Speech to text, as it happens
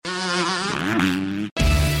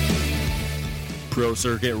Pro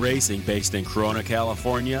Circuit Racing, based in Corona,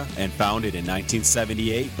 California, and founded in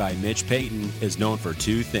 1978 by Mitch Payton, is known for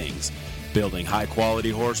two things: building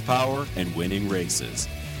high-quality horsepower and winning races.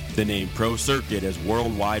 The name Pro Circuit is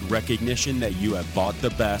worldwide recognition that you have bought the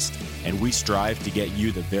best, and we strive to get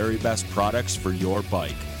you the very best products for your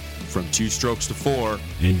bike. From 2 strokes to 4,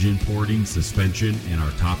 engine porting, suspension, and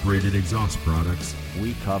our top-rated exhaust products,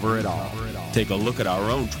 we cover it all. Take a look at our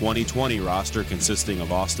own 2020 roster consisting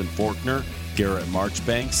of Austin Faulkner, Garrett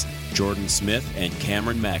Marchbanks, Jordan Smith, and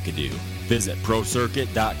Cameron McAdoo. Visit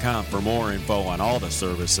ProCircuit.com for more info on all the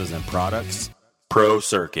services and products. Pro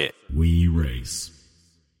Circuit. We race.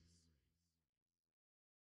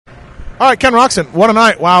 All right, Ken Roxon, what a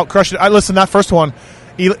night. Wow, crushed it. I listened to that first one.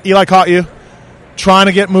 Eli caught you, trying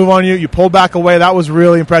to get move on you. You pulled back away. That was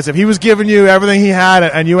really impressive. He was giving you everything he had,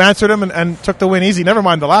 and you answered him and took the win easy. Never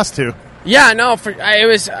mind the last two. Yeah, no,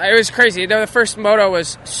 it was crazy. The first moto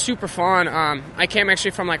was super fun. I came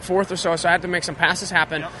actually from like 4th or so I had to make some passes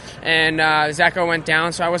happen. Yep. And Zacho went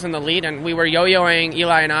down, so I was in the lead, and we were yo-yoing,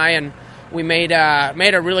 Eli and I, and we made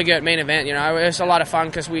a really good main event. You know, it was a lot of fun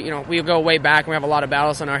because we go way back and we have a lot of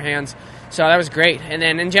battles on our hands. So that was great. And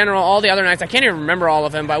then in general, all the other nights, I can't even remember all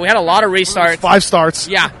of them, but we had a lot of restarts. 5 starts.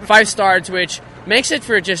 Yeah, 5 starts, which makes it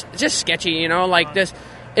for just sketchy, you know, like this.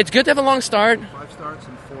 It's good to have a long start. 5 starts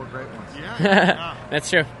and 4 great ones. Yeah. That's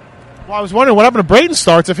true. Well, I was wondering what happened to Brayton's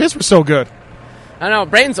starts if his were so good. I don't know.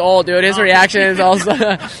 Brayton's old, dude. His reaction is also...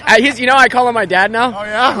 I call him my dad now. Oh,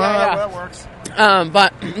 yeah? Yeah. That works.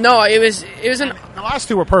 But no, it was the last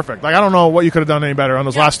 2 were perfect. Like, I don't know what you could have done any better on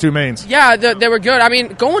those last 2 mains. Yeah, they were good. I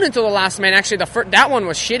mean, going into the last main, actually, that one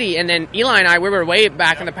was shitty. And then Eli and I, we were way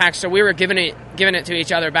back in the pack, so we were giving it to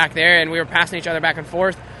each other back there, and we were passing each other back and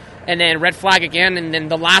forth. And then red flag again, and then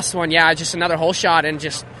the last one, just another hole shot, and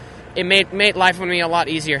just it made life for me a lot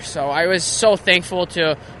easier. So I was so thankful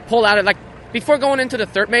to pull out of before going into the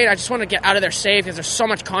third main. I just wanted to get out of there safe because there's so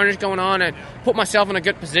much carnage going on, and put myself in a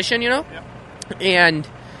good position, you know. Yep. And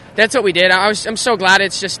that's what we did. I'm so glad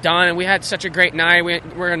it's just done, and we had such a great night.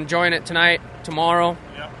 We're enjoying it tonight, tomorrow,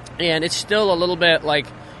 and it's still a little bit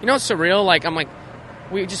surreal. Like I'm like,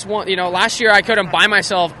 we just want, last year I couldn't buy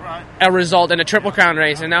myself a result in a Triple Crown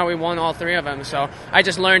race, and now we won all 3 of them. So I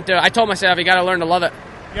just learned I told myself, you got to learn to love it.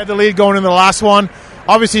 You had the lead going into the last one.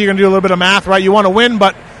 Obviously, you're going to do a little bit of math, right? You want to win,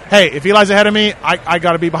 but hey, if Eli's ahead of me, I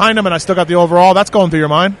got to be behind him, and I still got the overall. That's going through your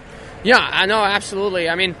mind. Yeah, I know, absolutely.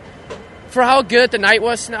 I mean, for how good the night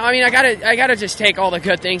was, I mean, I gotta just take all the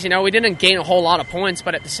good things. We didn't gain a whole lot of points,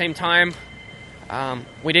 but at the same time,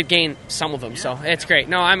 we did gain some of them. So it's great.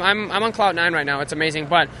 No, I'm on cloud 9 right now. It's amazing,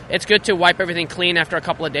 but it's good to wipe everything clean after a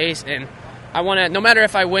couple of days. And I want to, no matter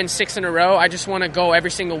if I win 6 in a row, I just want to go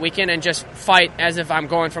every single weekend and just fight as if I'm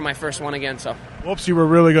going for my first one again. So. Whoops, you were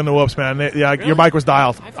really good in the whoops, man. Yeah, really? Your bike was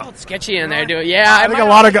dialed. I felt sketchy in there, dude. Yeah, I think a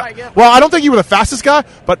lot of guys. Well, I don't think you were the fastest guy,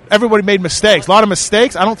 but everybody made mistakes. A lot of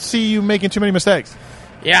mistakes. I don't see you making too many mistakes.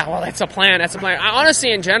 Yeah, well, that's a plan. I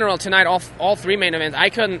honestly, in general, tonight, all 3 main events, I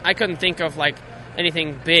couldn't think of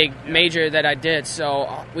anything big, major that I did.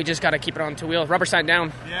 So we just got to keep it on 2 wheels, rubber side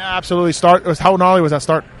down. Yeah, absolutely. How gnarly was that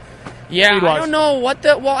start? Yeah, I don't know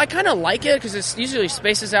well, I kind of like it because it usually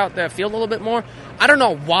spaces out the field a little bit more. I don't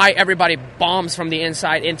know why everybody bombs from the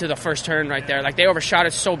inside into the first turn right there. Like, they overshot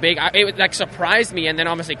it so big. It surprised me, and then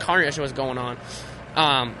obviously carnage was going on.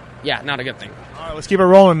 Yeah, not a good thing. All right, let's keep it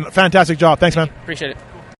rolling. Fantastic job. Thanks, man. Appreciate it.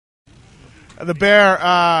 The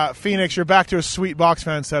Bear, Phoenix, you're back to a sweet box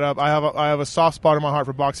fan setup. I have a soft spot in my heart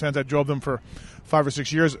for box fans. I drove them for 5 or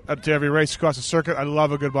 6 years to every race across the circuit. I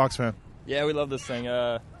love a good box fan. Yeah, we love this thing.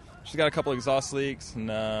 She's got a couple exhaust leaks, and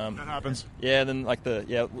that happens. Yeah, then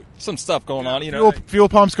some stuff going on. Fuel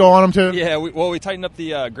pumps go on them too. Yeah, we tightened up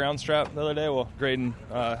the ground strap the other day. Well, Graydon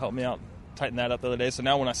helped me out tighten that up the other day. So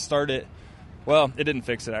now when I start it, well, it didn't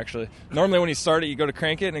fix it actually. Normally when you start it, you go to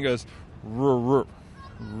crank it and it goes,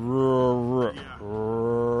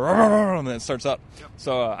 and then it starts up. Yep.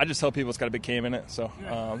 So I just tell people it's got a big cam in it. So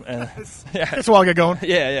that's why I get going.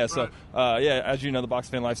 Yeah. So as you know, the box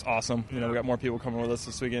fan life's awesome. We got more people coming with us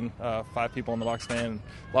this weekend. 5 people on the box fan.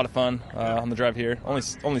 A lot of fun on the drive here.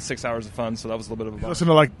 Only 6 hours of fun. So that was a little bit of a bummer. Listen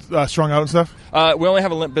to Strung Out and stuff. We only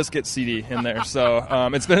have a Limp Bizkit CD in there. So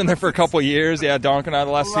it's been in there for a couple of years. Yeah, Donk and I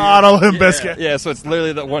the last 2 years. A lot of Limp Bizkit. Yeah. So it's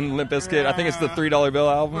literally the one Limp Bizkit. I think it's the $3 bill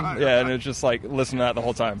album. And it's just listen to that the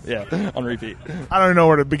whole time. Yeah, on repeat. I don't even know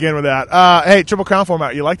where to begin with that. Hey, Triple Crown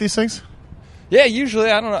format. You like these things? Yeah, usually.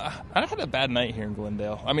 I don't know. I had a bad night here in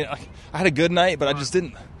Glendale. I mean, I had a good night, but I just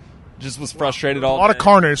didn't just was frustrated all A lot day. of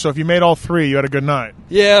carnage, so if you made all 3, you had a good night.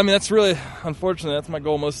 Yeah, I mean, that's really, unfortunately, that's my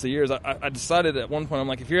goal most of the years. I decided at one point, I'm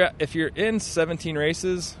like, if you're in 17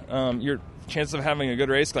 races, your chances of having a good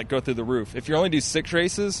race go through the roof. If you only do 6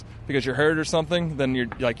 races because you're hurt or something, then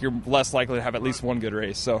you're less likely to have at least one good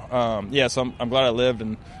race. So so I'm glad I lived,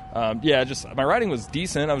 and just my riding was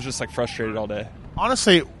decent. I was just frustrated all day.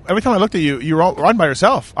 Honestly, every time I looked at you, you were riding by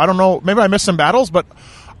yourself. I don't know, maybe I missed some battles, but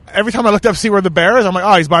every time I looked up to see where the bear is, I'm like,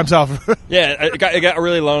 oh, he's by himself. Yeah, it got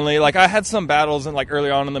really lonely. I had some battles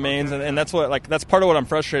early on in the mains, and that's what that's part of what I'm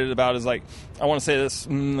frustrated about is I want to say this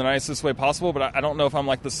in the nicest way possible, but I don't know if I'm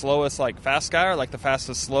the slowest fast guy or the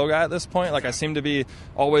fastest slow guy at this point. I seem to be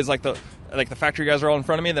always the factory guys are all in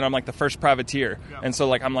front of me, then I'm the first privateer, and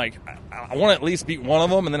so I want to at least beat one of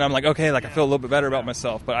them, and then I'm okay, I feel a little bit better about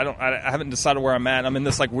myself, but I haven't decided where I'm at. I'm in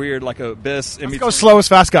this weird abyss in between. Let's go slowest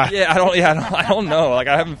fast guy. Yeah, I don't know. I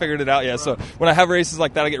haven't figured it out yet. So when I have races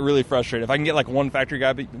like that, I get really frustrated. If I can get one factory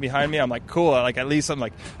guy behind me, I'm cool. At least I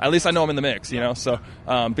know I'm in the mix, So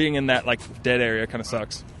being in that dead area kind of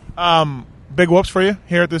sucks. Big whoops for you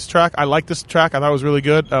here at this track. I like this track. I thought it was really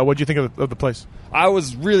good. What do you think of the place? I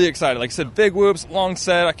was really excited. Like I said, big whoops, long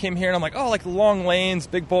set. I came here and I'm like, oh, long lanes,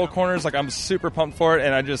 big bowl corners. I'm super pumped for it,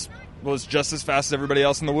 and I just was just as fast as everybody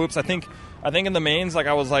else in the whoops. I think in the mains,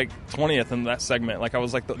 I was 20th in that segment. I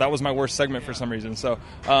was that was my worst segment for some reason. So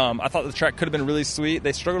I thought the track could have been really sweet.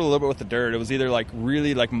 They struggled a little bit with the dirt. It was either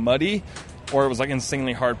really muddy, or it was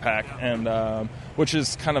insanely hard pack, and which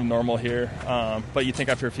is kind of normal here. But you think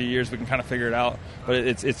after a few years we can kind of figure it out. But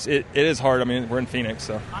it is hard. I mean, we're in Phoenix,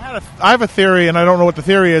 so I have a theory, and I don't know what the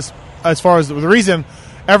theory is as far as the reason.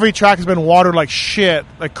 Every track has been watered like shit,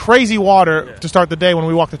 like crazy water to start the day when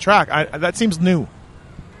we walk the track. That seems new.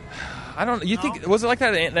 I don't. You think was it like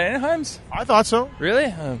that at the Anaheims? I thought so. Really?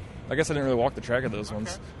 I guess I didn't really walk the track at those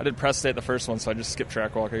ones. I did press stay at the first one, so I just skipped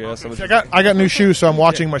track walk. I guess. I got new shoes, so I'm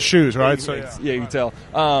watching my shoes, right? Yeah, you can tell.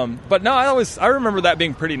 But no, I remember that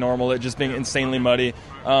being pretty normal. It just being insanely muddy.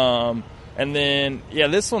 And then,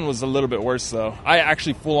 this one was a little bit worse, though. I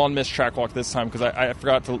actually full-on missed track walk this time because I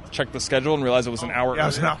forgot to check the schedule and realize it was an hour.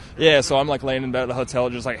 Yeah, so I'm laying in bed at the hotel,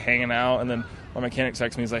 just hanging out, and then my mechanic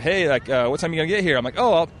texts me. He's like, "Hey, what time are you gonna get here?" I'm like,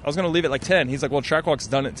 "Oh, I was gonna leave at 10." He's like, "Well, track walk's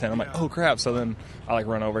done at 10." I'm like, "Oh crap!" So then I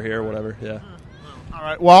run over here or whatever. Yeah. All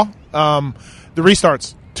right. Well, the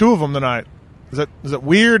restarts, 2 of them tonight. Is that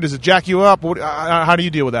weird? Does it jack you up? How do you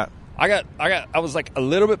deal with that? I was a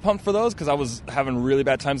little bit pumped for those because I was having really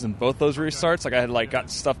bad times in both those restarts. I had got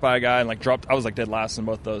stuffed by a guy and dropped. I was dead last in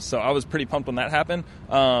both those, so I was pretty pumped when that happened.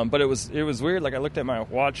 But it was weird. I looked at my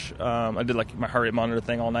watch. I did my heart rate monitor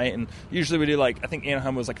thing all night, and usually we do I think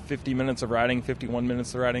Anaheim was 50 minutes of riding, 51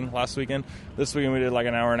 minutes of riding last weekend. This weekend we did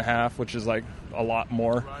an hour and a half, which is a lot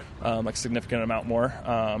more, significant amount more.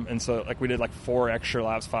 And so we did 4 extra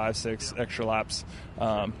laps, 5, 6 extra laps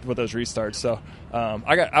with those restarts. So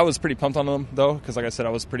I was pretty pumped on them though, because like I said, I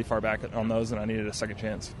was pretty far back on those, and I needed a second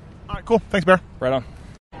chance. All right, cool. Thanks, Bear. Right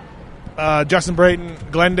on. Justin Brayton,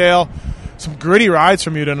 Glendale, some gritty rides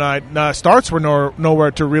from you tonight. Starts were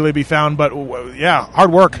nowhere to really be found, but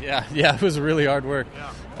hard work. Yeah, it was really hard work.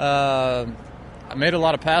 I made a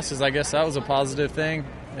lot of passes. I guess that was a positive thing.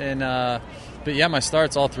 And but my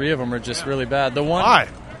starts, all 3 of them, are just really bad. The one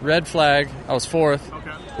red flag, I was 4th,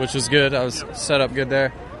 which was good. I was set up good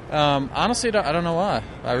there. Honestly, I don't know why.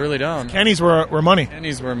 I really don't. Kenny's were money.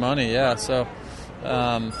 Kenny's were money, yeah. So,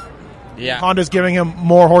 Honda's giving him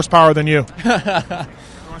more horsepower than you.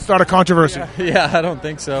 Start a controversy. Yeah, I don't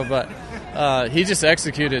think so. But he just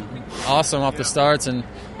executed awesome off the starts, and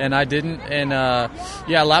I didn't. And,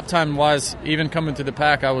 lap time-wise, even coming through the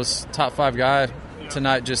pack, I was top 5 guy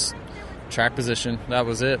tonight, just track position. That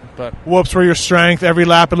was it. But whoops for your strength. Every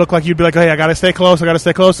lap it looked like you'd be hey, I got to stay close.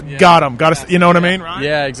 Yeah. Got him. You know what I mean? Right?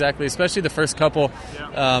 Yeah, exactly. Especially the first couple.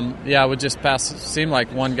 I would just pass, seemed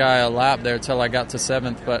like one guy a lap there till I got to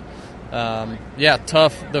 7th. But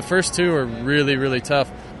tough. The first 2 were really, really tough.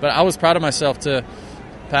 But I was proud of myself to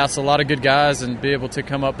pass a lot of good guys and be able to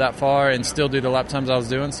come up that far and still do the lap times I was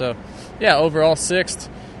doing. So overall 6th.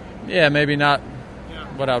 Maybe not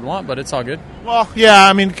what I would want, but it's all good. Well,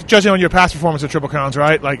 I mean, judging on your past performance at Triple Crowns,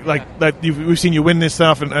 right? We've seen you win this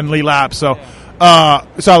stuff and lead laps. So, saw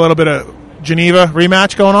a little bit of Geneva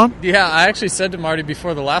rematch going on. Yeah, I actually said to Marty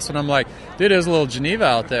before the last one, I'm like, dude, there's a little Geneva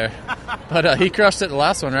out there, but he crushed it the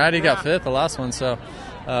last one, right? He got 5th the last one. So,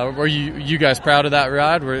 were you guys proud of that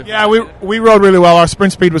ride? We rode really well. Our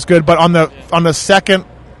sprint speed was good, but on the second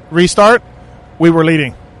restart, we were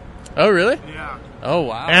leading. Oh, really? Yeah. Oh,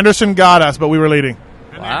 wow. Anderson got us, but we were leading.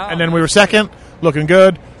 Wow. And then we were second, looking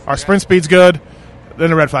good. Our sprint speed's good.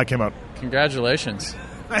 Then the red flag came out. Congratulations.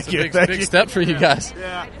 It's a big step for you guys.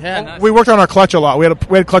 Yeah, nice. We worked on our clutch a lot. We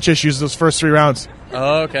had clutch issues those first 3 rounds.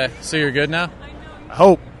 Oh, okay. So you're good now? I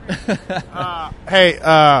hope. Hey,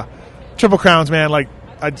 Triple Crowns, man. Like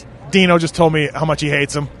Dino just told me how much he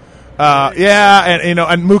hates them.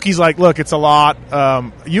 And Mookie's like, look, it's a lot.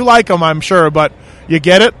 You like them, I'm sure, but you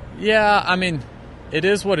get it. Yeah, I mean, it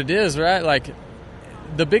is what it is, right? Like,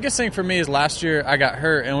 the biggest thing for me is last year I got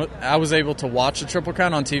hurt, and I was able to watch the Triple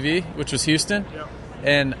Crown on TV, which was Houston,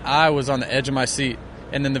 and I was on the edge of my seat.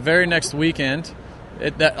 And then the very next weekend,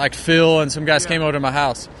 Phil and some guys came over to my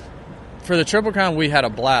house. For the Triple Crown, we had a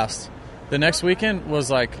blast. The next weekend was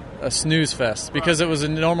like a snooze fest because it was a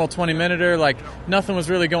normal 20-minute, like nothing was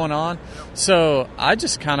really going on. So I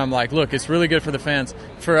just kind of like, look, it's really good for the fans.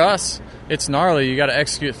 For us, it's gnarly. You got to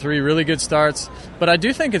execute 3 really good starts. But I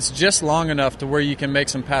do think it's just long enough to where you can make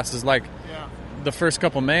some passes. Like the first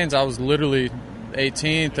couple mains, I was literally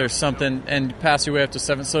 18th or something and pass your way up to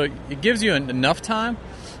 7th. So it gives you enough time.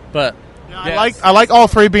 But I like all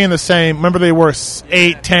 3 being the same. Remember, they were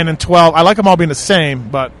 8, 10, and 12. I like them all being the same,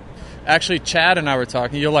 but... Actually, Chad and I were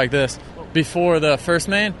talking. You'll like this. Before the first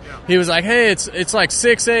main, he was like, hey, it's like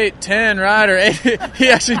 6, 8, 10, right? Or 8. He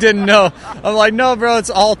actually didn't know. I'm like, no, bro, it's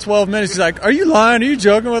all 12 minutes. He's like, are you lying? Are you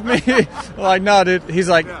joking with me? I'm like, no, dude. He's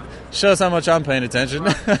like, show us how much I'm paying attention.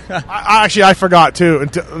 I forgot, too.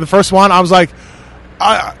 The first one, I was like,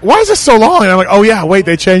 why is this so long? And I'm like, oh, yeah, wait,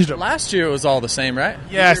 they changed it. Last year it was all the same, right?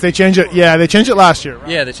 Yes, they changed it. Yeah, they changed it last year. Right?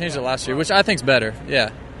 Yeah, they changed it last year, which I think's better. Yeah.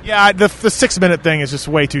 Yeah, the 6-minute thing is just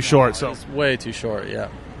way too short. So it's way too short. Yeah.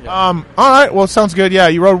 All right. Well, sounds good. Yeah,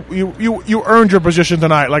 you earned your position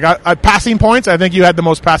tonight. Like I passing points. I think you had the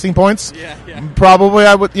most passing points. Yeah. Probably.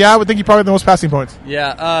 I would think you probably had the most passing points.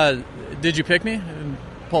 Yeah. Did you pick me in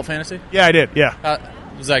Pulp Fantasy? Yeah, I did. Yeah.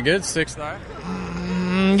 Was that good? 6th?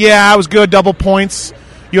 Yeah, it was good. Double points.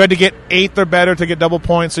 You had to get 8th or better to get double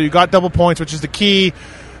points. So you got double points, which is the key.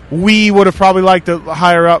 We would have probably liked to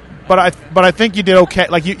higher up. But I think you did okay.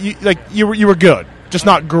 Like you were good, just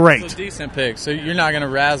not great. It's a decent pick. So you're not going to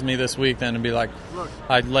razz me this week then and be like,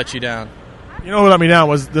 I'd let you down. You know who let me down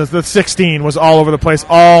was the 16 was all over the place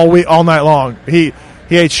all night long. He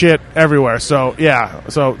ate shit everywhere. So yeah.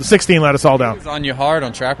 So the 16 let us all down. He was on you hard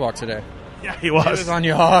on track walk today. Yeah, he was. He was on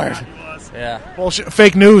you hard. Yeah, he was. Yeah. Bullshit.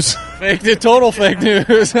 Fake news. Total fake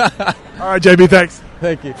news. All right, JB. Thanks.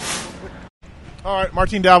 Thank you. All right,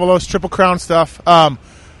 Martin Davalos, Triple Crown stuff.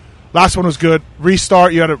 Last one was good.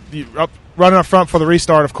 Restart. You had running up front for the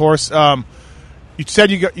restart, of course. You said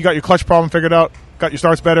you got your clutch problem figured out. Got your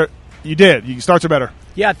starts better. You did. Your starts are better.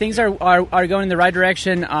 Yeah, things are going in the right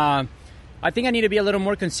direction. I think I need to be a little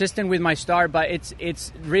more consistent with my start, but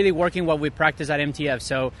it's really working what we practice at MTF.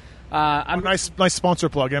 So nice sponsor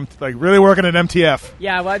plug. Like really working at MTF.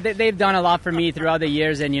 Yeah, well, they've done a lot for me throughout the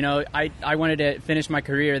years, and I wanted to finish my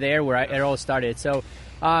career there where it all started. So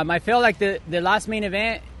I felt like the last main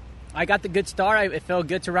event, I got the good start. It felt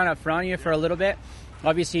good to run up front here for a little bit.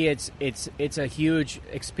 Obviously, it's a huge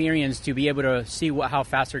experience to be able to see how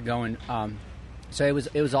fast they're going. So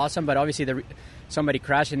it was awesome. But obviously, somebody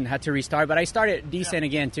crashed and had to restart. But I started decent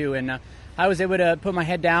again too, and I was able to put my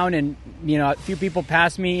head down, and a few people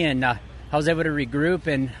passed me, and I was able to regroup,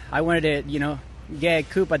 and I wanted to get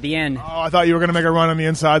Coop at the end. Oh, I thought you were going to make a run on the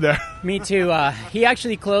inside there. Me too. He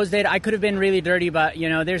actually closed it. I could have been really dirty, but,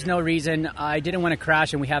 there's no reason. I didn't want to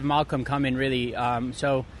crash, and we have Malcolm come in really.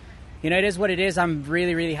 So, it is what it is. I'm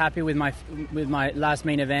really, really happy with my last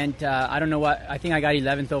main event. I don't know what. I think I got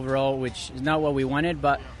 11th overall, which is not what we wanted,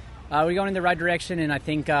 but we're going in the right direction, and I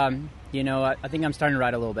think, I think I'm starting to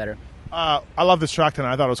ride a little better. I love this track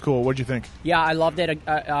tonight. I thought it was cool. What did you think? Yeah, I loved it.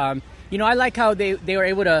 I like how they were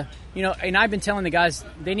able to, and I've been telling the guys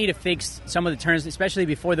they need to fix some of the turns, especially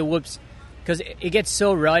before the whoops, because it gets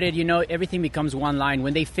so rutted, everything becomes one line.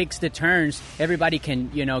 When they fix the turns, everybody can,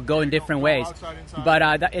 go in different ways. Outside, inside.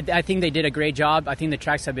 But I think they did a great job. I think the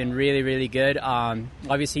tracks have been really, really good.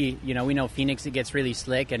 Obviously, we know Phoenix, it gets really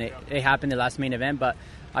slick, and it happened the last main event, but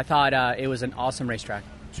I thought it was an awesome racetrack.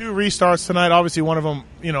 2 restarts tonight. Obviously, one of them,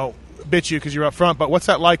 bit you because you're up front, but what's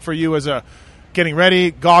that like for you as getting ready,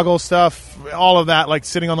 goggle stuff, all of that, like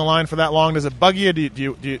sitting on the line for that long? Does it bug you?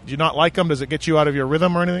 Do you not like them? Does it get you out of your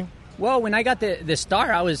rhythm or anything? Well, when I got the start,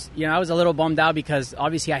 I was a little bummed out because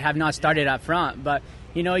obviously I have not started up front, but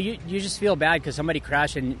you just feel bad because somebody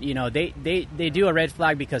crashed and they do a red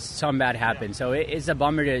flag because something bad happened. So it's a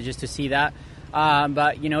bummer to see that.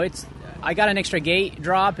 But I got an extra gate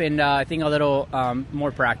drop and I think a little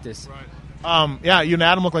more practice. Right. You and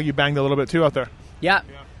Adam look like you banged a little bit too out there. Yeah.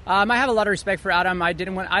 I have a lot of respect for Adam.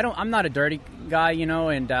 I'm not a dirty guy,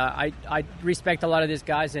 and I respect a lot of these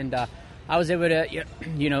guys, and I was able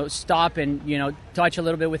to, stop and, touch a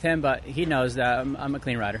little bit with him, but he knows that I'm a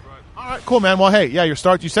clean rider. All right, cool, man. Well, hey, yeah, you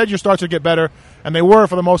said your starts would get better, and they were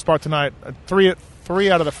for the most part tonight. Three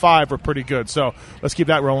out of the 5 were pretty good, so let's keep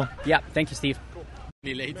that rolling. Yeah, thank you, Steve.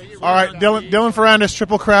 All right, Dylan Ferrandis,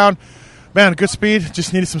 Triple Crown. Man, good speed.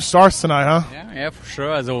 Just needed some starts tonight, huh? Yeah, for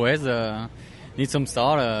sure. As always, need some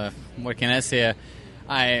start. What can I say?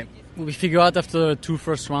 We figured out after the 2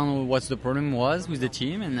 first rounds what the problem was with the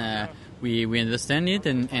team, and we understand it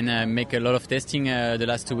and make a lot of testing the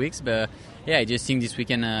last 2 weeks. But yeah, I just think this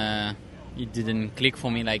weekend it didn't click for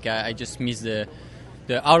me. Like I just missed the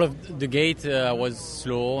out of the gate. I was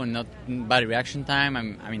slow and not bad reaction time.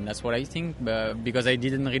 I mean that's what I think, but because I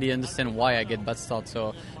didn't really understand why I get bad start.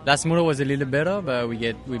 So last moto was a little better, but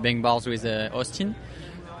we bang bars with Austin.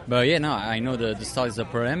 But yeah, no, I know the start is a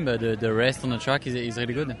problem, but the rest on the track is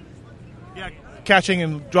really good. Yeah, catching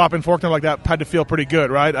and dropping fork like that had to feel pretty good,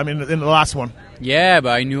 right? I mean, in the last one. Yeah,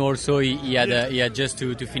 but I knew also he had just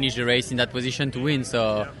to finish the race in that position to win,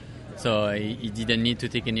 so he didn't need to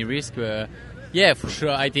take any risk. Yeah, for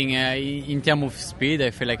sure. I think in terms of speed,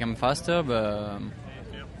 I feel like I'm faster. But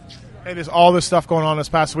hey, there's all this stuff going on this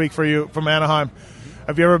past week for you from Anaheim.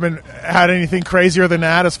 Have you ever had anything crazier than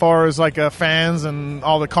that as far as like fans and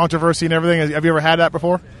all the controversy and everything? Have you ever had that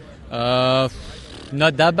before?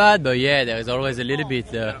 Not that bad, but yeah, there is always a little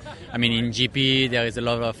bit. I mean, in GP, there is a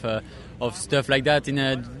lot of stuff like that.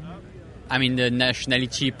 The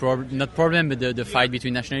nationality not problem, but the fight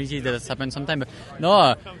between nationalities that has happened sometimes. But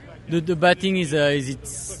no, the bad thing is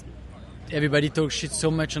it's everybody talks shit so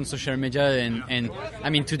much on social media, and I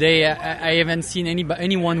mean today I haven't seen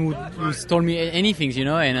anyone who's told me anything,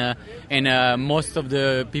 and most of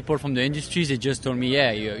the people from the industry they just told me,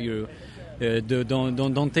 yeah, you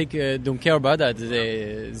don't care about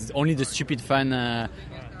that. Only the stupid fan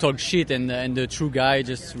talk shit, and the true guy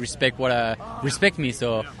just respect me.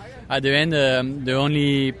 So at the end, the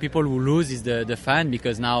only people who lose is the fan,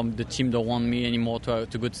 because now the team don't want me anymore to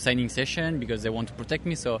go to signing session because they want to protect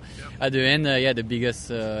me. So at the end, the biggest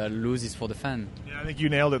lose is for the fan. Yeah, I think you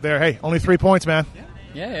nailed it there. Hey, only 3 points, man.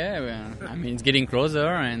 Yeah. I mean, it's getting closer,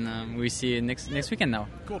 and we see you next weekend now.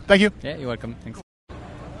 Cool. Thank you. Yeah, you're welcome. Thanks.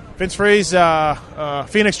 Vince Freeze,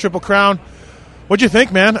 Phoenix Triple Crown. What'd you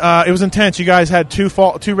think, man? It was intense. You guys had two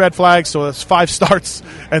red flags, so that's 5 starts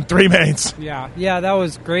and 3 mains. Yeah, that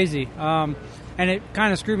was crazy. And it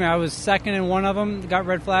kind of screwed me. I was second in one of them, got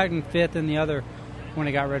red flagged, and 5th in the other when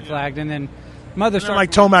it got red flagged. And then mother started.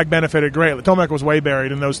 Like Tomac benefited greatly. Tomac was way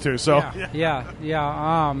buried in those 2. So yeah.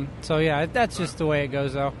 That's just the way it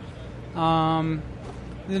goes, though.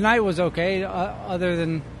 The night was okay. Other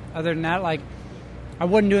than that, like, I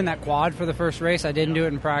wasn't doing that quad for the first race. I didn't do it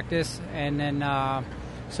in practice, and then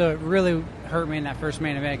so it really hurt me in that first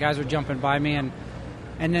main event. Guys were jumping by me, and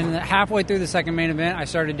then halfway through the second main event, I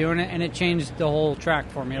started doing it, and it changed the whole track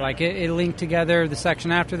for me. Like it linked together the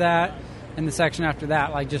section after that and the section after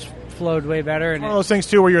that. Like just flowed way better. And one of those things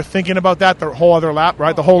too, where you're thinking about that the whole other lap,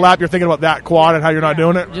 right? The whole lap, you're thinking about that quad and how you're not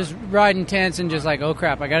doing it. Just riding tense and just like, oh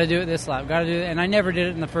crap, I got to do it this lap. Got to do it, and I never did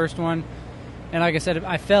it in the first one. And like I said,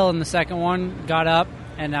 I fell in the second one, got up,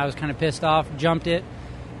 and I was kind of pissed off, jumped it.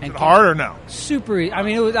 And hard or no? Super easy. I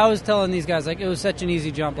mean, I was telling these guys, like, it was such an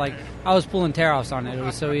easy jump. Like, I was pulling tear-offs on it. It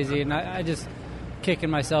was so easy. And I just kicking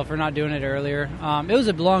myself for not doing it earlier. It was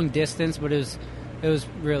a long distance, but it was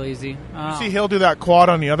real easy. You see Hill do that quad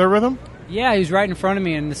on the other rhythm? Yeah, he was right in front of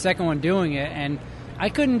me in the second one doing it. And I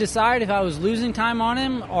couldn't decide if I was losing time on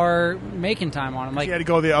him or making time on him. Like, he had to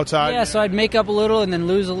go to the outside. Yeah, so I'd make up a little and then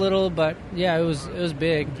lose a little. But, yeah, it was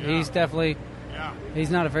big. Yeah. He's definitely... He's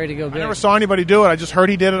not afraid to go big. I never saw anybody do it. I just heard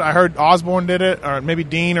he did it. I heard Osborne did it, or maybe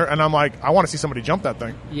Dean, and I'm like, I want to see somebody jump that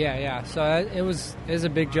thing. Yeah. So it was a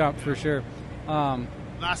big jump for sure.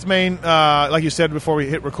 Last main, like you said before we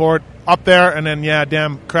hit record, up there, and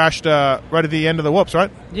then, crashed right at the end of the whoops, right?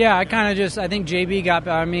 Yeah, I think JB got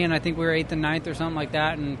by me, and I think we were 8th and 9th or something like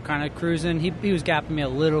that, and kind of cruising. He was gapping me a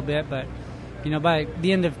little bit, but, by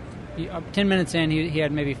the end of 10 minutes in, he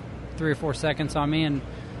had maybe 3 or 4 seconds on me, and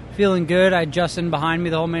feeling good. I had Justin behind me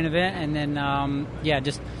the whole main event, and then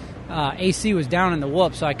AC was down in the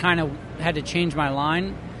whoop, so I kind of had to change my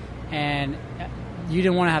line, and you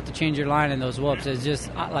didn't want to have to change your line in those whoops. It's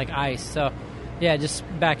just like ice. So just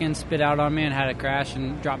back end spit out on me and had a crash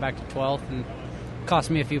and dropped back to 12th and cost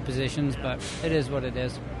me a few positions, but it is what it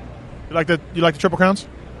is. You like the Triple Crowns?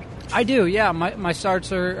 I do. Yeah, my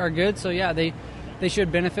starts are good, so they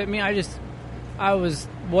should benefit me. I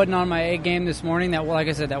wasn't on my A game this morning. That, like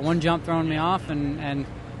I said, that one jump throwing me off, and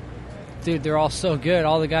dude, they're all so good.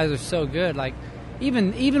 All the guys are so good. Like,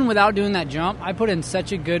 even without doing that jump, I put in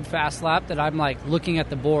such a good fast lap that I'm like looking at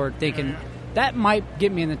the board thinking that might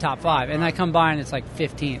get me in the top 5, and I come by and it's like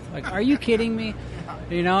 15th. Like, are you kidding me?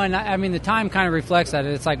 You know, and I mean the time kind of reflects that.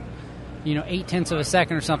 It's like, you know, 0.8 of a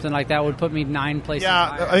second or something like that would put me 9 places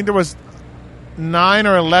higher. I think there was 9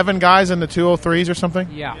 or 11 guys in the 203s or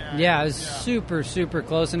something. Yeah, it was super, super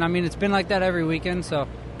close. And, I mean, it's been like that every weekend, so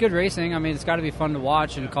good racing. I mean, it's got to be fun to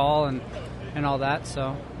watch and call and all that.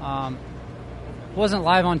 So, it wasn't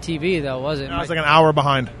live on TV, though, was it? No, it was like an hour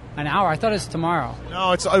behind. An hour? I thought it was tomorrow.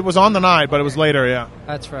 No, it was on the night, but it was later, yeah.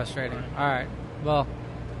 That's frustrating. All right. Well,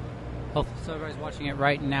 hopefully everybody's watching it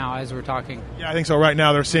right now as we're talking. Yeah, I think so. Right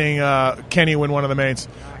now they're seeing Kenny win one of the mains.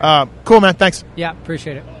 Cool, man. Thanks. Yeah,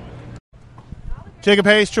 appreciate it. Jacob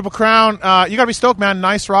Hayes, Triple Crown. You got to be stoked, man.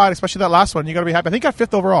 Nice ride, especially that last one. You got to be happy. I think you got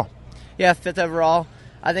 5th overall. Yeah, 5th overall.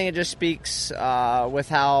 I think it just speaks with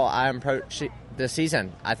how I approach the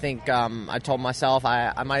season. I think I told myself,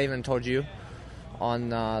 I might even told you on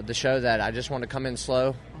the show that I just want to come in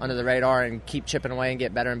slow under the radar and keep chipping away and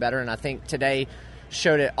get better and better. And I think today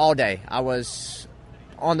showed it all day. I was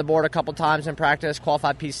on the board a couple times in practice,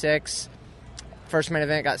 qualified P6. First main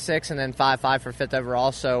event got 6, and then 5-5 for 5th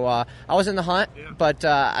overall. So I was in the hunt, but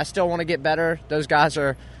I still want to get better. Those guys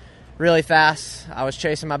are really fast. I was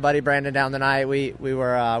chasing my buddy Brandon down the night. We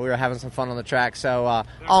were having some fun on the track. So I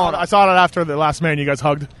saw it after the last main. You guys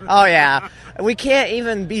hugged. Oh yeah, we can't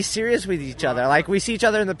even be serious with each other. Like, we see each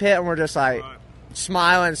other in the pit and we're just like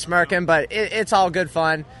smiling, smirking, but it's all good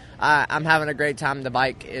fun. I'm having a great time. The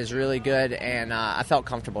bike is really good, and I felt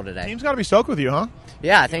comfortable today. Team's got to be stoked with you, huh?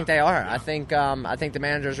 Yeah, I think they are. I think the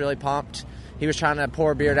manager's really pumped. He was trying to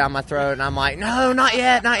pour beer down my throat, and I'm like, no, not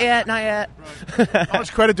yet. How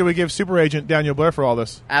much credit do we give super agent Daniel Blair for all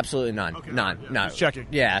this? Absolutely none. Okay. None. No. Just checking.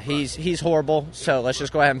 Yeah, he's horrible. So let's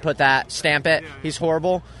just go ahead and put that, stamp it. He's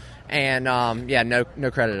horrible. And,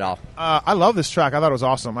 no credit at all. I love this track. I thought it was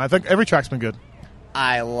awesome. I think every track's been good.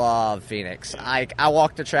 I love Phoenix. I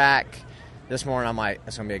walked the track this morning. I'm like,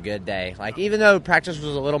 it's going to be a good day. Like, even though practice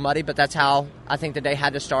was a little muddy, but that's how I think the day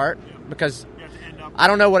had to start, because I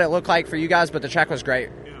don't know what it looked like for you guys, but the track was great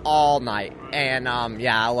all night. And,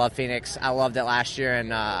 I love Phoenix. I loved it last year,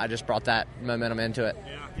 and I just brought that momentum into it.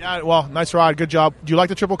 Yeah, well, nice ride. Good job. Do you like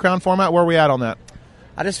the Triple Crown format? Where are we at on that?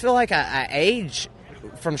 I just feel like I age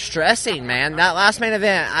from stressing, man. That last main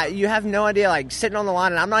event, you have no idea, like, sitting on the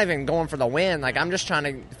line, and I'm not even going for the win. Like, I'm just trying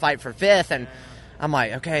to fight for 5th, and I'm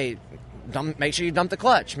like, okay, make sure you dump the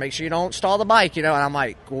clutch. Make sure you don't stall the bike, you know. And I'm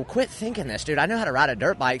like, well, quit thinking this, dude. I know how to ride a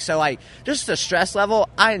dirt bike. So, like, just the stress level,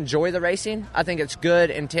 I enjoy the racing. I think it's good,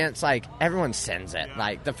 intense. Like, everyone sends it.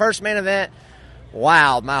 Like, the first main event,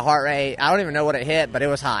 wow, my heart rate, I don't even know what it hit, but it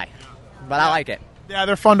was high. But I like it. Yeah,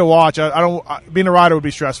 they're fun to watch. I don't. Being a rider would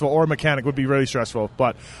be stressful, or a mechanic would be really stressful.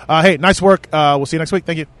 But hey, nice work. We'll see you next week.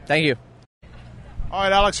 Thank you. Thank you. All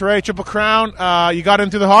right, Alex Ray, Triple Crown. You got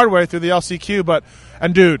into the hard way through the LCQ,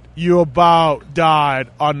 and dude, you about died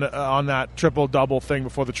on that triple double thing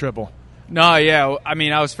before the triple. No, yeah. I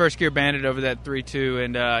mean, I was first gear banded over that 3-2,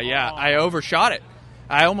 and I overshot it.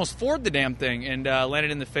 I almost floored the damn thing and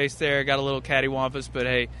landed in the face there. Got a little cattywampus, but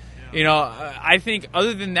hey. You know, I think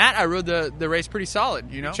other than that, I rode the race pretty solid,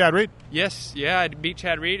 you know. Chad Reed? Yes, yeah, I beat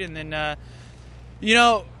Chad Reed. And then,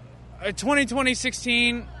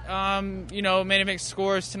 2016, main event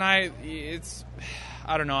scores tonight,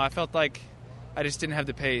 I don't know, I felt like I just didn't have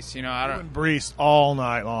the pace, you know. I don't. Breezed all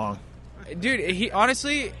night long. Dude, he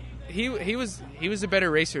honestly, he was a better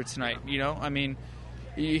racer tonight, you know. I mean,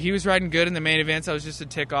 he was riding good in the main events. I was just a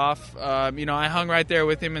tick off. I hung right there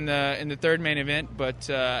with him in the third main event, but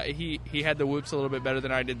he had the whoops a little bit better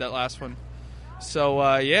than I did that last one. So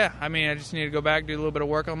I just need to go back, do a little bit of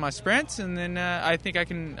work on my sprints, and then I think I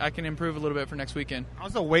can improve a little bit for next weekend.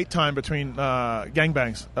 How's the wait time between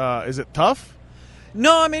gangbangs? Is it tough?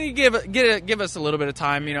 No, I mean, you give us a little bit of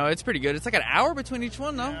time. You know, it's pretty good. It's like an hour between each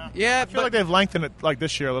one, though. Yeah, I feel like they've lengthened it like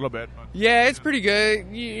this year a little bit. Yeah, it's pretty good.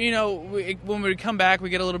 When we come back, we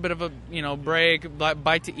get a little bit of a break,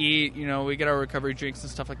 bite to eat. You know, we get our recovery drinks and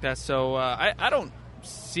stuff like that. So I don't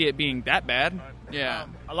see it being that bad. Yeah,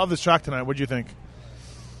 I love this track tonight. What do you think?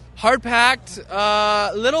 Hard packed,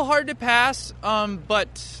 little hard to pass,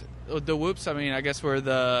 but the whoops. I mean, I guess were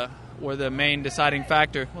the main deciding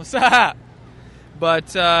factor. What's that?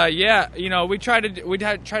 But we tried to do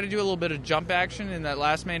a little bit of jump action in that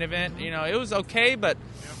last main event. You know, it was okay, but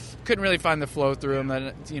couldn't really find the flow through them.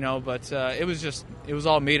 But it was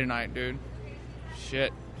all me tonight, dude.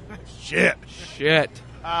 Shit.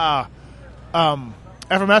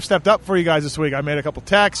 FMF stepped up for you guys this week. I made a couple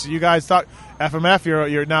texts. You guys thought FMF.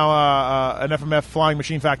 You're now an FMF Flying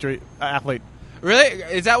Machine Factory athlete. Really?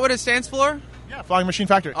 Is that what it stands for? Yeah, Flying Machine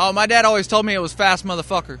Factory. Oh, my dad always told me it was Fast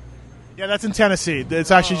Motherfucker. Yeah, that's in Tennessee.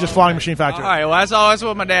 It's actually just Flying Machine Factory. All right, well that's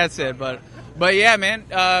what my dad said, but yeah, man,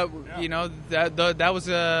 you know that was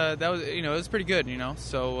you know, it was pretty good, you know.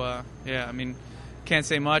 So yeah, I mean, can't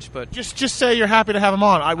say much, but Just say you're happy to have him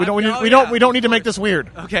on. We don't need to make this weird.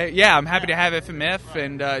 okay, yeah, I'm happy to have FMF,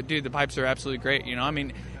 and dude, the pipes are absolutely great. You know, I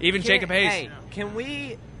mean, even Jacob Hayes. Hey, can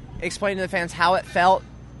we explain to the fans how it felt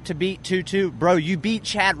to beat 2-2? Bro, you beat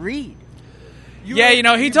Chad Reed. Yeah, you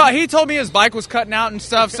know, he told me his bike was cutting out and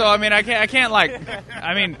stuff. So I mean, I can't like,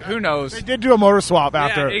 I mean, who knows? They did do a motor swap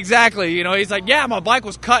after. Yeah, exactly. You know, he's like, yeah, my bike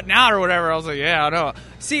was cutting out or whatever. I was like, yeah, I know.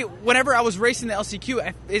 See, whenever I was racing the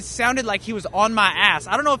LCQ, it sounded like he was on my ass.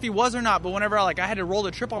 I don't know if he was or not, but whenever I had to roll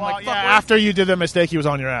the triple, I'm like, fuck. Yeah, after you did the mistake, he was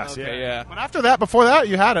on your ass. Okay, yeah. But after that, before that,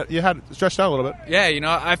 you had it stretched out a little bit. Yeah, you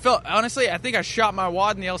know, I felt, honestly, I think I shot my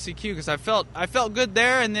wad in the LCQ because I felt good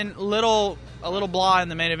there, and then a little blah in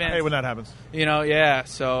the main event. Hey, when that happens. You know, yeah.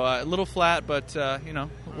 So a little flat, but you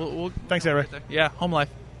know, we'll thanks, Avery. Yeah, home life.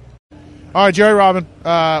 All right, Jerry Robin.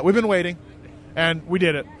 We've been waiting, and we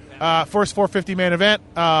did it. First 450 main event,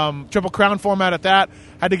 Triple Crown format at that.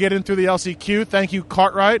 Had to get in through the LCQ. Thank you,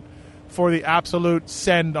 Cartwright, for the absolute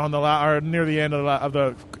send on the or near the end of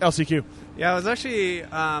the LCQ. Yeah, I was actually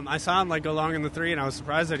I saw him go long in the 3, and I was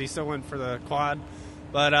surprised that he still went for the quad.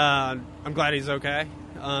 But I'm glad he's okay.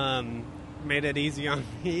 Made it easy on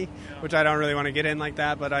me, which I don't really want to get in like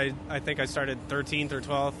that. But I think I started 13th or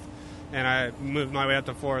 12th, and I moved my way up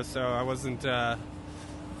to 4th. So I wasn't.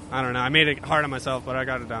 I don't know. I made it hard on myself, but I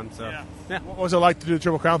got it done. So yeah. What was it like to do the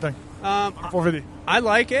Triple Crown thing? 450. I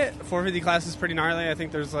like it. 450 class is pretty gnarly. I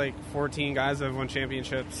think there's 14 guys that have won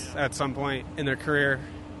championships at some point in their career,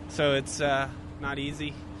 so it's not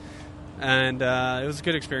easy. And it was a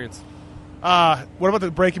good experience. What about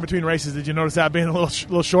the break in between races? Did you notice that being a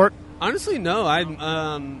little short? Honestly, no. I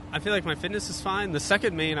feel like my fitness is fine. The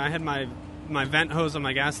second main, I had my vent hose on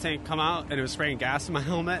my gas tank come out, and it was spraying gas in my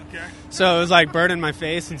helmet. Okay. So it was burning my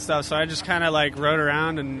face and stuff. So I just kind of rode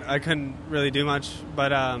around, and I couldn't really do much. But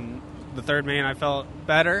the third main, I felt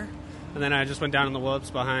better, and then I just went down in the whoops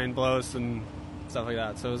behind Blows and stuff like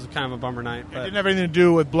that. So it was kind of a bummer night. It didn't have anything to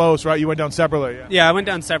do with Blows, right? You went down separately. Yeah, I went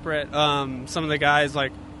down separate. Some of the guys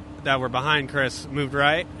that were behind Chris moved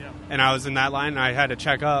right. Yeah. And I was in that line, and I had to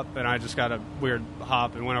check up, and I just got a weird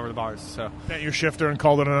hop and went over the bars. So bent your shifter and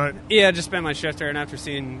called it a night? Yeah, just bent my shifter, and after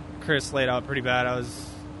seeing Chris laid out pretty bad,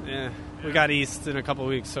 we got east in a couple of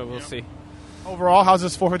weeks, so we'll see. Overall, how's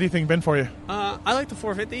this 450 thing been for you? I like the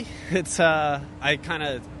 450. It's I kind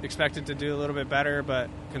of expected to do a little bit better, but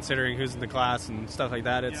considering who's in the class and stuff like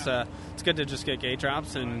that, it's good to just get gate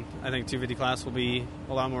drops, and I think 250 class will be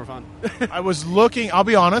a lot more fun. I was looking, I'll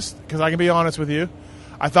be honest, because I can be honest with you.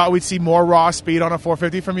 I thought we'd see more raw speed on a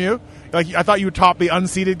 450 from you. I thought you would top the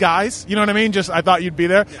unseated guys. You know what I mean? I thought you'd be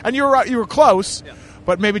there, and you were close. Yeah.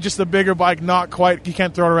 But maybe just the bigger bike, not quite. You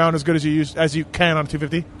can't throw it around as good as you can on a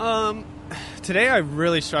 250. Today I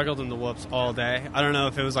really struggled in the whoops all day. I don't know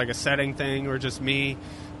if it was a setting thing or just me,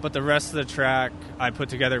 but the rest of the track I put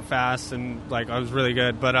together fast and I was really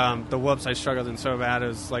good. But the whoops I struggled in so bad it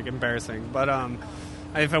was embarrassing. But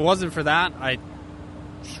if it wasn't for that, I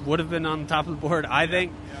would have been on the top of the board, I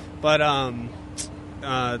think. But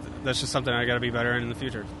that's just something I got to be better in the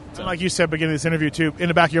future. So. Like you said beginning of this interview too, in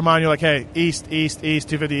the back of your mind you're like, hey, east,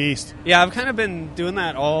 250 east. Yeah, I've kind of been doing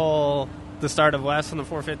that all the start of west on the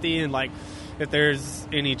 450, and if there's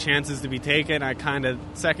any chances to be taken, I kind of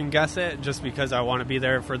second guess it just because I want to be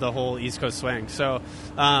there for the whole East Coast swing. So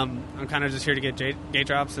I'm kind of just here to get gate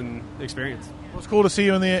drops and experience. Well, it's cool to see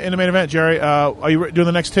you in the main event, Jerry. Are you doing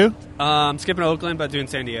the next two? I'm skipping Oakland, but doing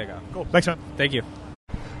San Diego. Cool. Thanks, man. Thank you.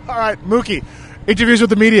 All right, Mookie. Interviews with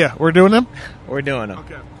the media. We're doing them? We're doing them.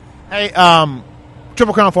 Okay. Hey,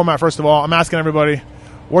 Triple Crown format, first of all. I'm asking everybody,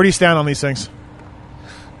 where do you stand on these things?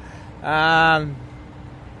 After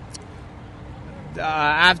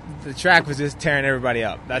the track was just tearing everybody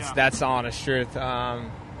up. That's the honest truth.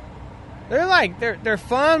 They're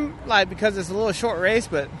fun, because it's a little short race,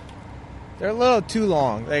 but they're a little too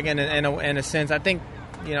long. In a sense, I think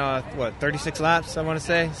 36 laps. I want to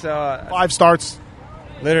say so. 5 starts,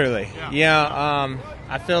 literally. Yeah.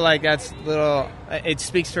 I feel like that's little. It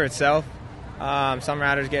speaks for itself. Some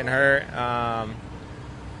riders getting hurt.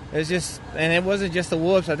 It's just, and it wasn't just the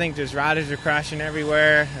whoops. I think just riders are crashing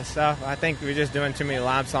everywhere and stuff. I think we're just doing too many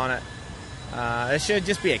laps on it. It should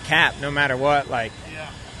just be a cap, no matter what. Laps.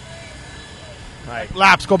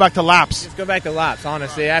 Go back to laps. Just go back to laps.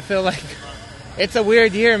 Honestly, I feel like it's a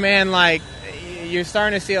weird year, man. You're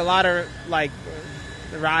starting to see a lot of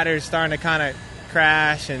the riders starting to kind of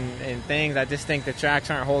crash and things. I just think the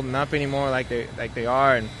tracks aren't holding up anymore like they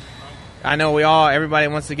are, and I know everybody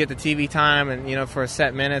wants to get the TV time and, for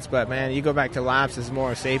set minutes, but, man, you go back to laps, it's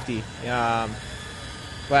more safety. But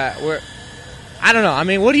I don't know. I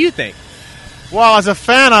mean, what do you think? Well, as a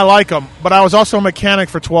fan, I like them, but I was also a mechanic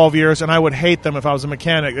for 12 years, and I would hate them if I was a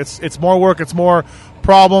mechanic. It's more work, it's more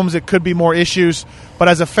problems, it could be more issues. But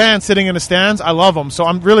as a fan sitting in the stands, I love them, so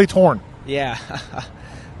I'm really torn. Yeah.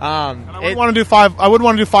 I wouldn't want to do 5. I wouldn't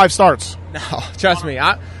want to do 5 starts. No, trust me.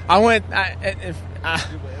 I was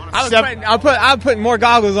putting more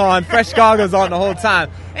goggles on, fresh goggles on the whole time.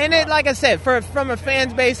 And like I said, from a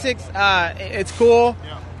fan's basics, it's cool.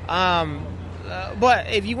 But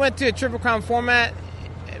if you went to a Triple Crown format,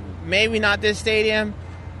 maybe not this stadium,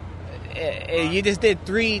 you just did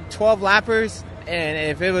 3 12-lappers, and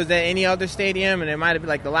if it was at any other stadium, and it might have been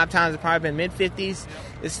like the lap times have probably been mid-50s,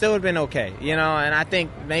 it still would have been okay, And I think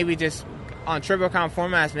maybe just on Triple Crown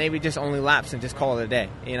formats, maybe just only laps and just call it a day.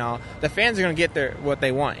 The fans are going to get what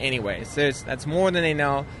they want anyways. That's more than they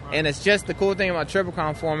know, and it's just the cool thing about Triple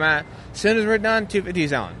Crown format. As soon as we're done,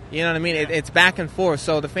 250's on. You know what I mean? It's back and forth,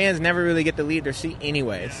 so the fans never really get to leave their seat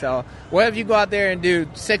anyway. So what if you go out there and do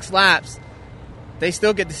 6 laps? They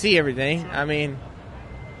still get to see everything. I mean,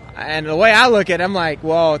 and the way I look at it, I'm like,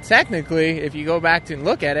 well, technically, if you go back to and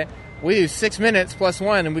look at it, we do 6 minutes plus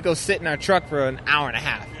 1, and we go sit in our truck for an hour and a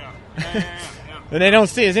half. And they don't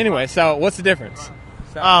see us anyway, so what's the difference?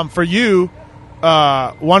 For you,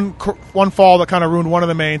 one fall that kind of ruined one of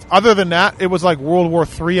the mains. Other than that, it was like World War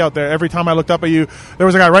III out there. Every time I looked up at you, there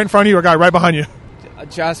was a guy right in front of you or a guy right behind you.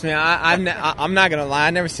 Trust me, I'm not going to lie.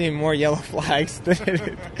 I've never seen more yellow flags.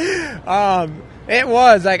 It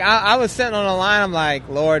was. Like, I was sitting on the line. I'm like,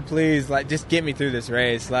 Lord, please, like, just get me through this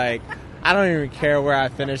race. Like, I don't even care where I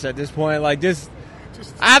finish at this point. Like, just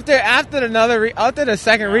after the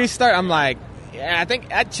second restart, I'm like, yeah, I think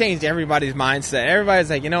that changed everybody's mindset. Everybody's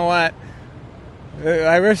like, you know what?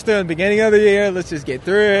 We're still in the beginning of the year. Let's just get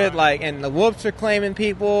through it. Like, and the whoops are claiming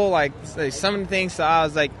people. Like, some of the things. So I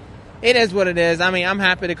was like, it is what it is. I mean, I'm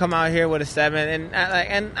happy to come out here with a 7,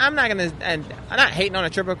 and I'm not hating on a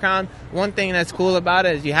Triple Crown. One thing that's cool about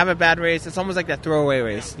it is you have a bad race, it's almost like that throwaway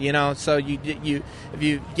race, So if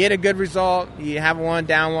you get a good result, you have one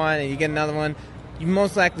down one, and you get another one, you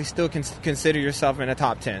most likely still can consider yourself in the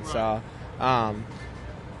top 10. So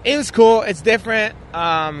it was cool. It's different.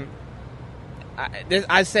 I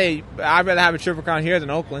say I'd rather have a Triple Crown here than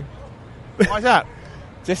Oakland. Why's that?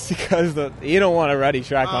 Just because you don't want a ruddy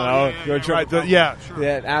track on your Triple. Yeah, sure.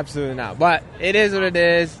 Yeah, absolutely not. But it is what it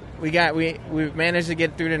is. We managed to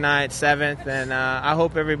get through tonight, 7th, and I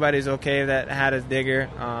hope everybody's okay that had us digger,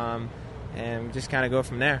 and just kind of go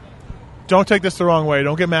from there. Don't take this the wrong way.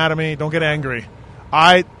 Don't get mad at me. Don't get angry.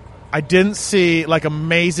 I didn't see like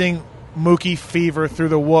amazing Mookie fever through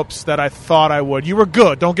the whoops that I thought I would. You were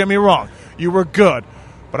good. Don't get me wrong. You were good,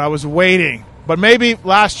 but I was waiting. But maybe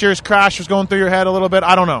last year's crash was going through your head a little bit.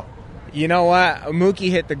 I don't know. You know what?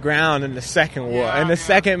 Mookie hit the ground in the second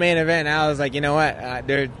second main event. I was like, you know what?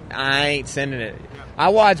 I ain't sending it. I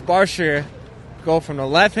watched Barsher go from the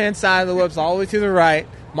left-hand side of the whoops all the way to the right.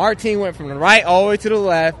 Martin went from the right all the way to the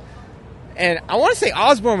left. And I want to say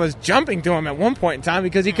Osborne was jumping to him at one point in time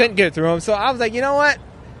because he couldn't get through him. So I was like, you know what?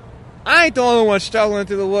 I ain't the only one struggling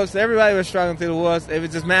through the whoops. Everybody was struggling through the whoops. It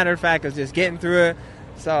was just matter of fact of just getting through it.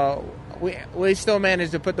 So we still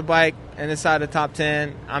managed to put the bike inside the top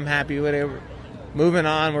 10. I'm happy with it. Moving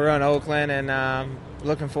on, we're on Oakland, and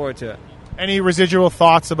looking forward to it. Any residual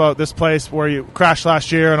thoughts about this place where you crashed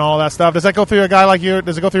last year and all that stuff? Does that go through a guy like you?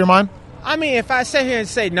 Does it go through your mind? I mean, if I sit here and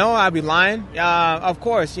say no, I'd be lying. Of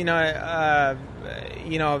course, the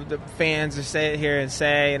fans will sit here and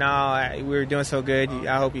say, we were doing so good.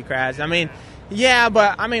 I hope you crashed. I mean, yeah,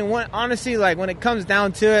 but I mean, honestly, like when it comes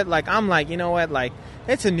down to it, like I'm like, you know what, like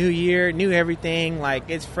it's a new year, new everything, like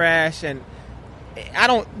it's fresh, and I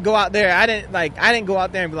don't go out there. I didn't go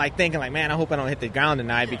out there and be like thinking like, man, I hope I don't hit the ground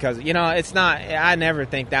tonight because it's not. I never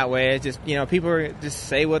think that way. It's just people just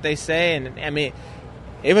say what they say, and I mean.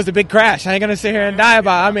 It was a big crash. I ain't gonna sit here and die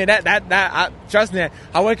about it. I mean, trust me.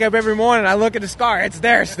 I wake up every morning. I look at the scar. It's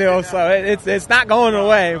there still, so it's not going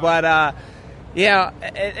away. But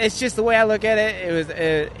it's just the way I look at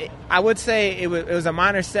it. I would say it was a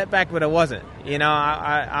minor setback, but it wasn't.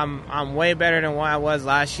 I'm way better than what I was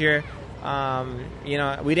last year. We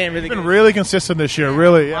didn't really. You've been really consistent this year.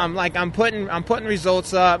 Really, yeah. I'm putting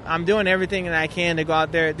results up. I'm doing everything that I can to go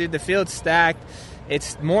out there. Dude, the field's stacked.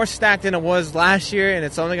 It's more stacked than it was last year, and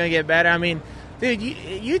it's only going to get better. I mean, dude,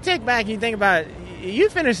 you take back and you think about it, you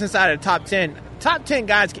finish inside of the top 10. Top 10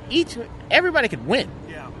 guys, everybody could win.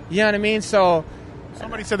 Yeah. You know what I mean? So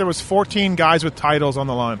Somebody said there was 14 guys with titles on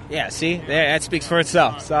the line. Yeah, see, that speaks for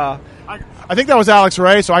itself. So I think that was Alex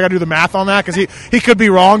Ray, so I got to do the math on that because he could be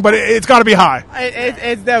wrong, but it's got to be high.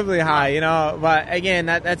 it's definitely high, you know. But again,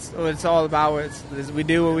 that's what it's all about. We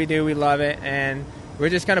do what we do, we love it, and we're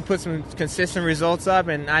just going to put some consistent results up.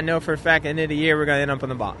 And I know for a fact, at the end of the year, we're going to end up in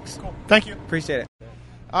the box. Cool. Thank you. Appreciate it.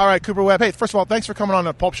 All right, Cooper Webb. Hey, first of all, thanks for coming on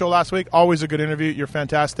the Pulp Show last week. Always a good interview. You're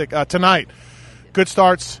fantastic. Tonight, good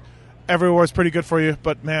starts. Everywhere was pretty good for you,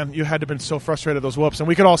 but, man, you had to have been so frustrated those whoops, and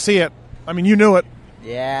we could all see it. I mean, you knew it.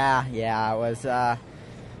 Yeah, it was,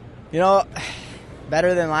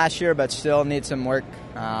 better than last year, but still need some work.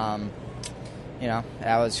 That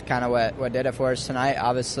was kind of what did it for us tonight.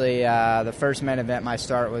 Obviously, the first main event, my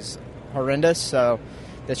start was horrendous, so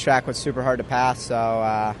this track was super hard to pass. So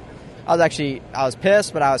I was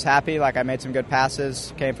pissed, but I was happy. Like, I made some good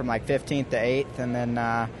passes, came from like 15th to 8th, and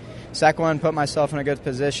then second one, put myself in a good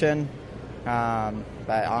position.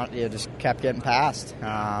 But you just kept getting past.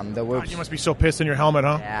 The whoops. God, you must be so pissed in your helmet,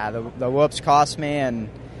 huh? Yeah, the whoops cost me, and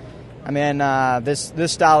I mean this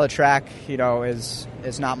style of track, is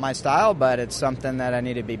not my style, but it's something that I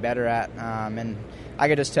need to be better at. And I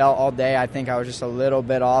could just tell all day. I think I was just a little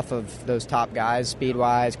bit off of those top guys, speed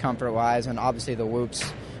wise, comfort wise, and obviously the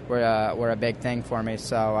whoops were a big thing for me.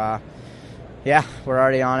 So we're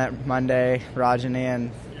already on it Monday, Rajani,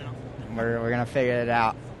 and we're gonna figure it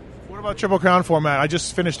out. What about Triple Crown format? I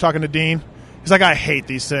just finished talking to Dean. He's like, I hate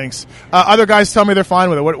these things. Other guys tell me they're fine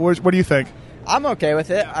with it. What do you think? I'm okay with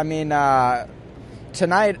it. I mean,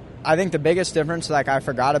 tonight, I think the biggest difference, like I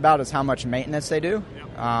forgot about, is how much maintenance they do,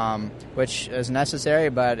 which is necessary,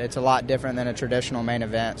 but it's a lot different than a traditional main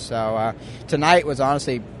event. So tonight was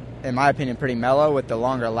honestly, in my opinion, pretty mellow with the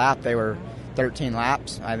longer lap. They were 13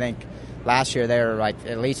 laps. I think last year they were like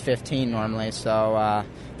at least 15 normally. So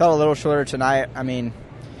felt a little shorter tonight. I mean,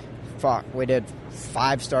 we did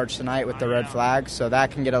 5 starts tonight with the red flag, so that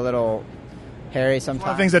can get a little hairy sometimes. One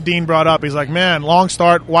of the things that Dean brought up, he's like, man, long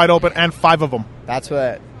start, wide open, and 5 of them. That's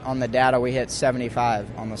what, on the data, we hit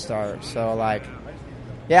 75 on the start. So,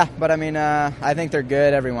 but I mean, I think they're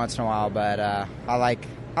good every once in a while, but I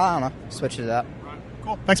don't know, switch it up.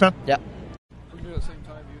 Cool. Thanks, man. Yep.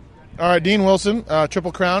 All right, Dean Wilson,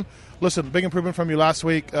 Triple Crown. Listen, big improvement from you last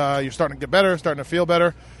week. You're starting to get better, starting to feel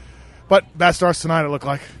better. But bad starts tonight, it looked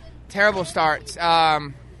like. Terrible starts.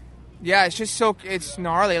 It's just it's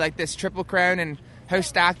gnarly, like this Triple Crown and how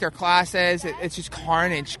stacked our class is. It's just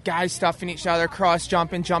carnage. Guys stuffing each other, cross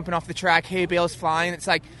jumping off the track, hay bales flying. It's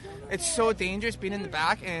like, it's so dangerous being in the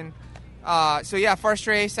back. And first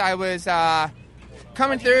race I was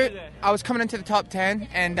coming through. I was coming into the top 10,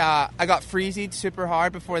 and I got freezied super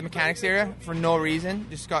hard before the mechanics area for no reason.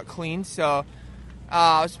 Just got cleaned. So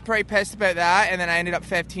I was pretty pissed about that, and then I ended up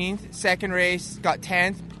 15th. Second race, got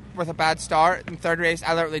 10th. With a bad start. And third race,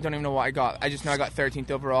 I literally don't even know what I got. I just know I got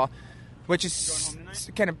 13th overall, which is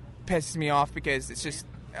kind of pisses me off because it's just,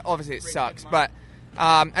 obviously it sucks. But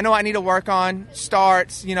I know I need to work on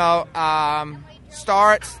starts,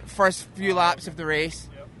 first few laps of the race.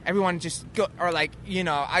 Everyone just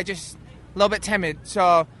I just a little bit timid.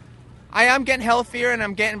 So I am getting healthier and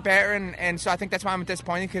I'm getting better. And so I think that's why I'm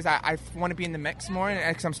disappointed, because I want to be in the mix more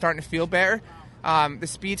because I'm starting to feel better. The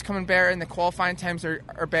speed's coming better and the qualifying times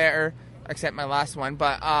are better, except my last one.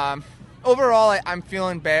 But overall, I'm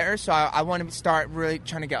feeling better, so I want to start really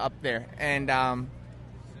trying to get up there. And,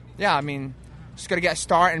 just got to get a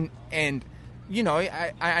start. And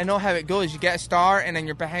I know how it goes. You get a start, and then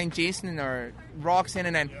you're behind Jason or Roxon,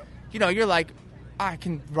 and then, you're like, I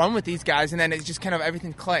can run with these guys. And then it's just kind of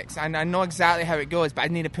everything clicks. I know exactly how it goes, but I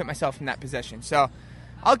need to put myself in that position. So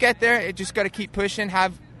I'll get there. It just got to keep pushing,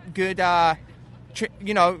 have good...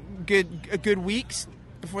 good weeks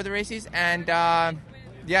before the races, and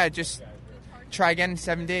just try again in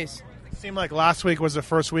 7 days. It seemed like last week was the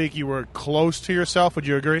first week you were close to yourself. Would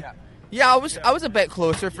you agree? Yeah, I was a bit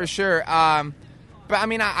closer for sure. But I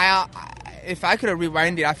mean, I if I could have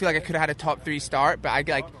rewinded, I feel like I could have had a top 3 start. But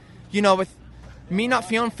with me not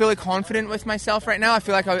feeling fully confident with myself right now, I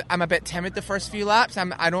feel like I'm a bit timid the first few laps.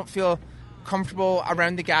 I don't feel comfortable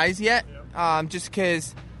around the guys yet, just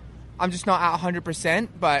because I'm just not at 100%,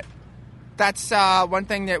 but that's one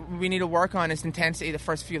thing that we need to work on is intensity the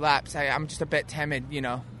first few laps. I'm just a bit timid,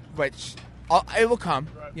 which it will come,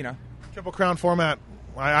 Triple Crown format.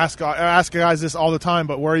 I ask guys this all the time,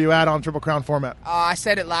 but where are you at on Triple Crown format? I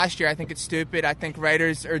said it last year. I think it's stupid. I think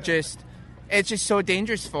riders are it's just so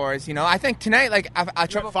dangerous for us, I think tonight, like, I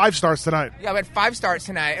had 5 starts tonight. Yeah, we had 5 starts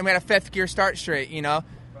tonight, and we had a 5th gear start straight,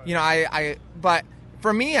 but...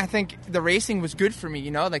 For me, I think the racing was good for me,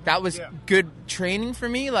 that was good training for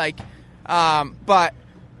me, but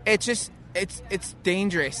it's just, it's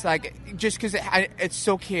dangerous. Like, just because it's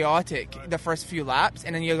so chaotic the first few laps,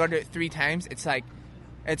 and then you got to do it 3 times. It's like,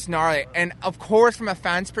 it's gnarly. And of course, from a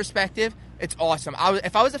fan's perspective, it's awesome.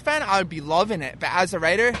 If I was a fan, I would be loving it. But as a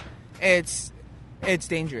rider, it's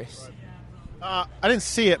dangerous. I didn't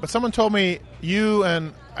see it, but someone told me you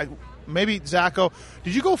and maybe Zacho.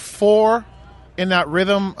 Did you go 4 in that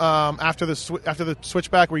rhythm after the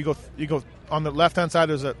switchback, where you go on the left hand side?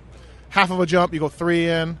 There's a half of a jump. You go 3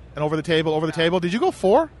 in and over the table. Did you go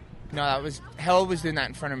 4? No, that was Hill was doing that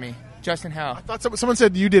in front of me. Justin Hill. I thought someone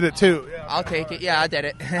said you did it too. Yeah. I'll take it. Yeah, I did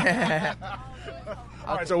it.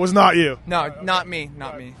 All right, so it was not you. No, not me.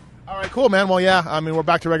 Not me. All right, cool, man. Well, yeah, I mean, we're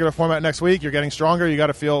back to regular format next week. You're getting stronger. You got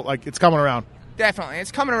to feel like it's coming around. Definitely,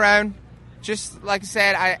 it's coming around. Just like I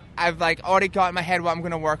said, I've like already got in my head what I'm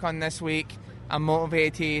going to work on this week. I'm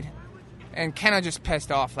motivated, and kind of just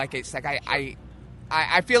pissed off. Like, it's like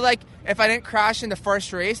I feel like if I didn't crash in the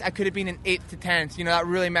first race, I could have been in 8th to 10th. You know, that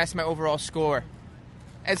really messed my overall score.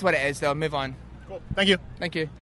 It's what it is, though. Move on. Cool. Thank you. Thank you.